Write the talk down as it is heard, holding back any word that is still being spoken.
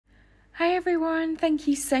Hi everyone, thank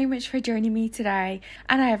you so much for joining me today,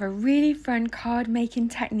 and I have a really fun card making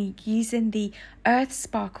technique using the Earth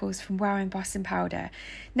Sparkles from WOW Embossing Powder.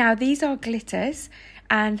 Now these are glitters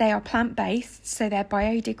and they are plant based, so they're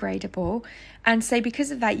biodegradable, and so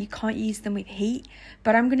because of that you can't use them with heat,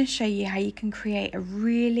 but I'm going to show you how you can create a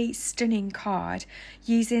really stunning card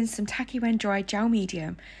using some tacky when dry gel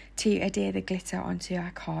medium to adhere the glitter onto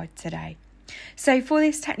our card today. So for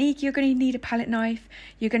this technique, you're going to need a palette knife,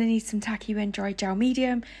 you're going to need some tacky when dry gel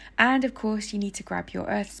medium, and of course you need to grab your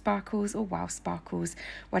Earth Sparkles or WOW Sparkles,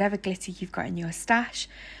 whatever glitter you've got in your stash.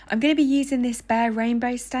 I'm going to be using this Bare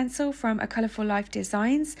Rainbow stencil from A Colourful Life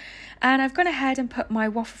Designs, and I've gone ahead and put my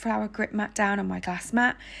waffle flower grip mat down on my glass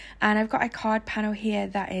mat, and I've got a card panel here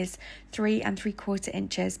that is 3 3/4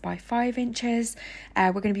 inches by 5 inches.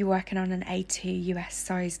 We're going to be working on an A2 US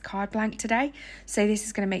size card blank today, so this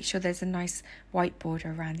is going to make sure there's a nice white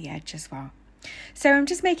border around the edge as well. So I'm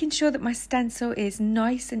just making sure that my stencil is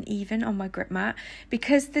nice and even on my grip mat.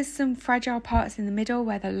 Because there's some fragile parts in the middle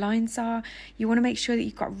where the lines are, you want to make sure that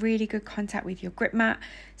you've got really good contact with your grip mat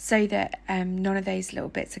so that none of those little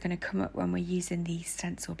bits are going to come up when we're using the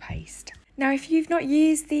stencil paste. Now, if you've not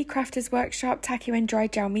used the Crafters Workshop Tacky when Dry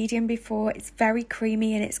Gel Medium before, it's very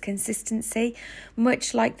creamy in its consistency,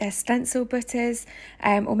 much like their stencil butters,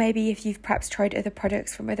 or maybe if you've perhaps tried other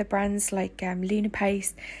products from other brands like Luna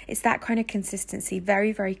Paste, it's that kind of consistency,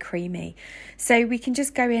 very, very creamy. So we can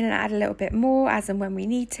just go in and add a little bit more as and when we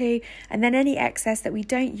need to, and then any excess that we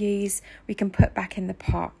don't use, we can put back in the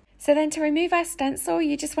pot. So then to remove our stencil,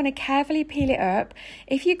 you just want to carefully peel it up.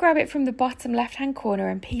 If you grab it from the bottom left-hand corner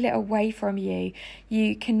and peel it away from you,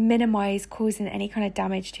 you can minimise causing any kind of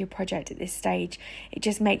damage to your project at this stage. It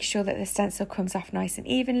just makes sure that the stencil comes off nice and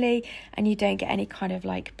evenly and you don't get any kind of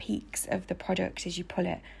like peaks of the product as you pull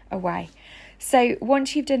it away. So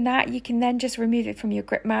once you've done that, you can then just remove it from your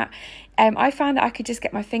grip mat. I found that I could just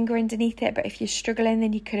get my finger underneath it, but if you're struggling,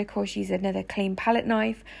 then you could of course use another clean palette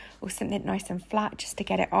knife or something nice and flat just to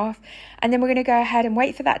get it off. And then we're going to go ahead and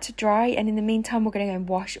wait for that to dry, and in the meantime we're going to go and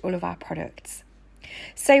wash all of our products.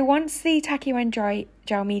 So once the tacky when dry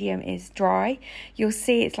gel medium is dry, you'll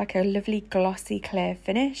see it's like a lovely glossy clear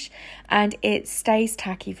finish, and it stays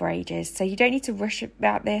tacky for ages, so you don't need to rush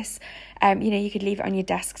about this. You could leave it on your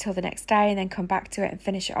desk till the next day and then come back to it and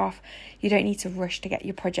finish it off. You don't need to rush to get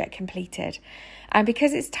your project completed, and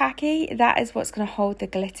because it's tacky, that is what's going to hold the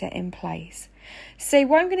glitter in place. So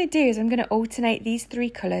what I'm going to do is I'm going to alternate these 3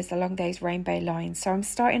 colours along those rainbow lines. So I'm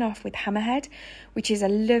starting off with Hammerhead, which is a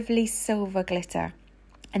lovely silver glitter,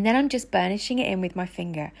 and then I'm just burnishing it in with my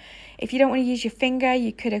finger. If you don't want to use your finger,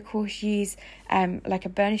 you could of course use like a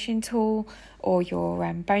burnishing tool or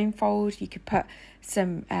your bone fold. You could put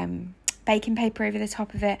some baking paper over the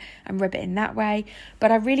top of it and rub it in that way.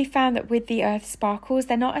 But I really found that with the Earth Sparkles,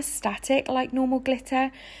 they're not as static like normal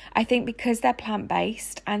glitter. I think because they're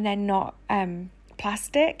plant-based and they're not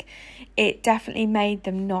plastic, it definitely made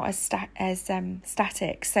them not as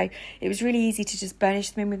static. So it was really easy to just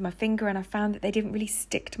burnish them in with my finger, and I found that they didn't really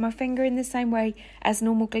stick to my finger in the same way as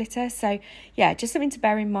normal glitter. So yeah, just something to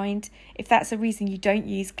bear in mind. If that's a reason you don't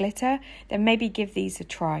use glitter, then maybe give these a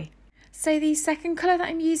try. So the second colour that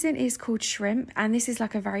I'm using is called Shrimp, and this is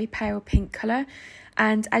like a very pale pink colour,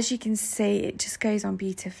 and as you can see it just goes on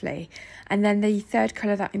beautifully. And then the third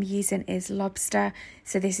colour that I'm using is Lobster,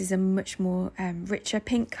 so this is a much more richer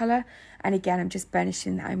pink colour, and again I'm just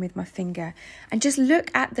burnishing that in with my finger, and just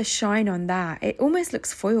look at the shine on that. It almost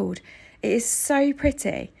looks foiled. It is so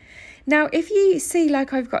pretty. Now, if you see,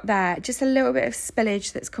 like I've got there, just a little bit of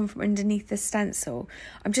spillage that's come from underneath the stencil,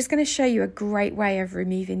 I'm just going to show you a great way of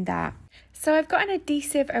removing that. So I've got an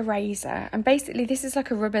adhesive eraser, and basically this is like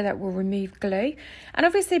a rubber that will remove glue. And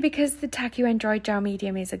obviously because the tacky when dry gel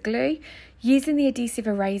medium is a glue, using the adhesive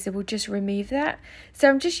eraser will just remove that. So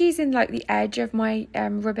I'm just using like the edge of my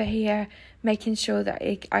rubber here, making sure that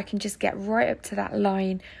I can just get right up to that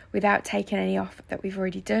line without taking any off that we've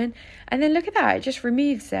already done. And then look at that, it just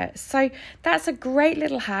removes it. So that's a great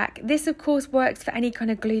little hack. This of course works for any kind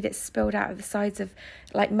of glue that's spilled out of the sides of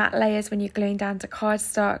like matte layers when you're gluing down to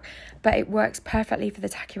cardstock, but it works perfectly for the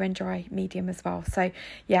tacky when dry medium as well. So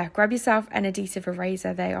yeah, grab yourself an adhesive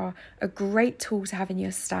eraser. They are a great tool to have in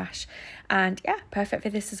your stash, and yeah, perfect for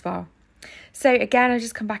this as well. So again, I'll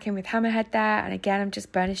just come back in with Hammerhead there, and again I'm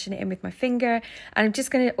just burnishing it in with my finger, and I'm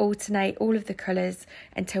just going to alternate all of the colours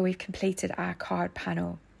until we've completed our card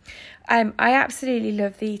panel. I absolutely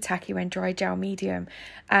love the tacky when dry gel medium,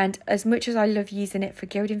 and as much as I love using it for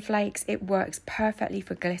gilding flakes, it works perfectly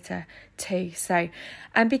for glitter too. So,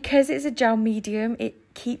 and because it's a gel medium,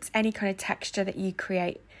 it keeps any kind of texture that you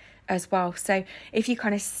create as well. So if you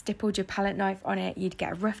kind of stippled your palette knife on it, you'd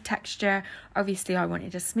get a rough texture. Obviously I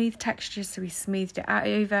wanted a smooth texture, so we smoothed it out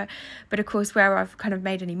over, but of course where I've kind of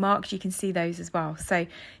made any marks, you can see those as well. So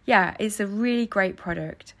yeah, it's a really great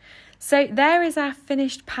product. So there is our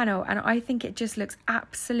finished panel, and I think it just looks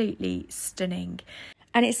absolutely stunning.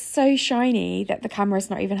 And it's so shiny that the camera's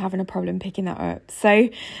not even having a problem picking that up. So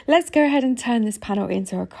let's go ahead and turn this panel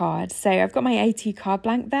into a card. So I've got my A2 card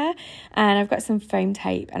blank there, and I've got some foam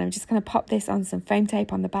tape, and I'm just going to pop this on some foam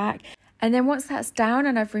tape on the back. And then once that's down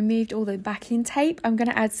and I've removed all the backing tape, I'm going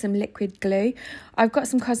to add some liquid glue. I've got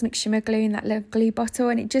some Cosmic Shimmer glue in that little glue bottle,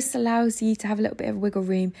 and it just allows you to have a little bit of wiggle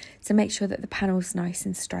room to make sure that the panel's nice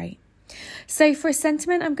and straight. So for a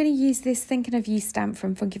sentiment, I'm going to use this Thinking of You stamp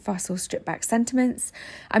from Funky Fossil Strip Back Sentiments.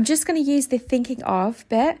 I'm just going to use the Thinking Of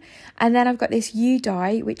bit, and then I've got this U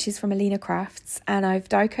die, which is from Alina Crafts, and I've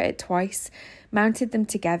die cut it twice, mounted them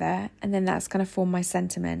together, and then that's going to form my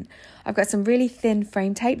sentiment. I've got some really thin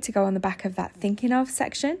frame tape to go on the back of that Thinking Of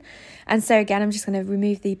section, and so again I'm just going to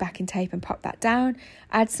remove the backing tape and pop that down,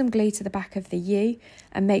 add some glue to the back of the U,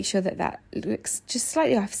 and make sure that that looks just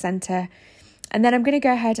slightly off centre. And then I'm going to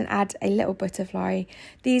go ahead and add a little butterfly.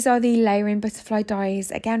 These are the layering butterfly dies,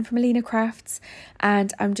 again from Alina Crafts.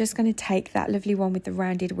 And I'm just going to take that lovely one with the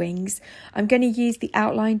rounded wings. I'm going to use the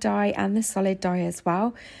outline die and the solid die as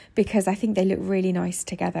well, because I think they look really nice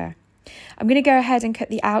together. I'm going to go ahead and cut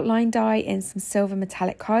the outline die in some silver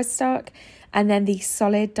metallic cardstock. And then the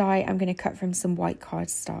solid die I'm going to cut from some white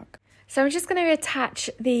cardstock. So I'm just going to attach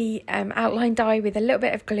the outline die with a little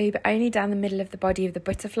bit of glue, but only down the middle of the body of the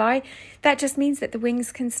butterfly. That just means that the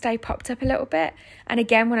wings can stay popped up a little bit. And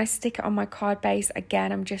again, when I stick it on my card base,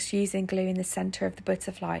 again, I'm just using glue in the centre of the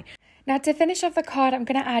butterfly. Now to finish off the card, I'm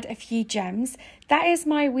going to add a few gems. That is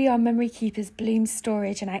my We Are Memory Keepers bloom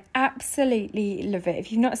storage, and I absolutely love it.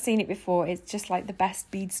 If you've not seen it before, it's just like the best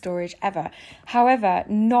bead storage ever. However,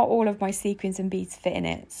 not all of my sequins and beads fit in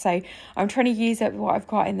it, so I'm trying to use up what I've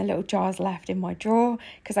got in the little jars left in my drawer,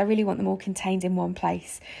 because I really want them all contained in one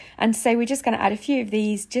place. And so we're just going to add a few of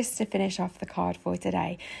these just to finish off the card for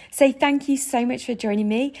today. So thank you so much for joining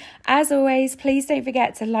me. As always, please don't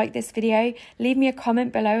forget to like this video, leave me a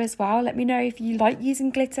comment below as well. Let me know if you like using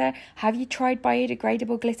glitter. Have you tried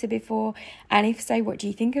biodegradable glitter before? And if so, what do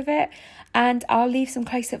you think of it? And I'll leave some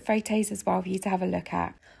close-up photos as well for you to have a look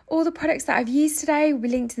at. All the products that I've used today will be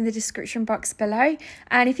linked in the description box below.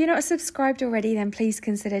 And if you're not subscribed already, then please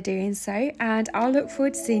consider doing so. And I'll look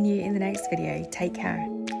forward to seeing you in the next video. Take care.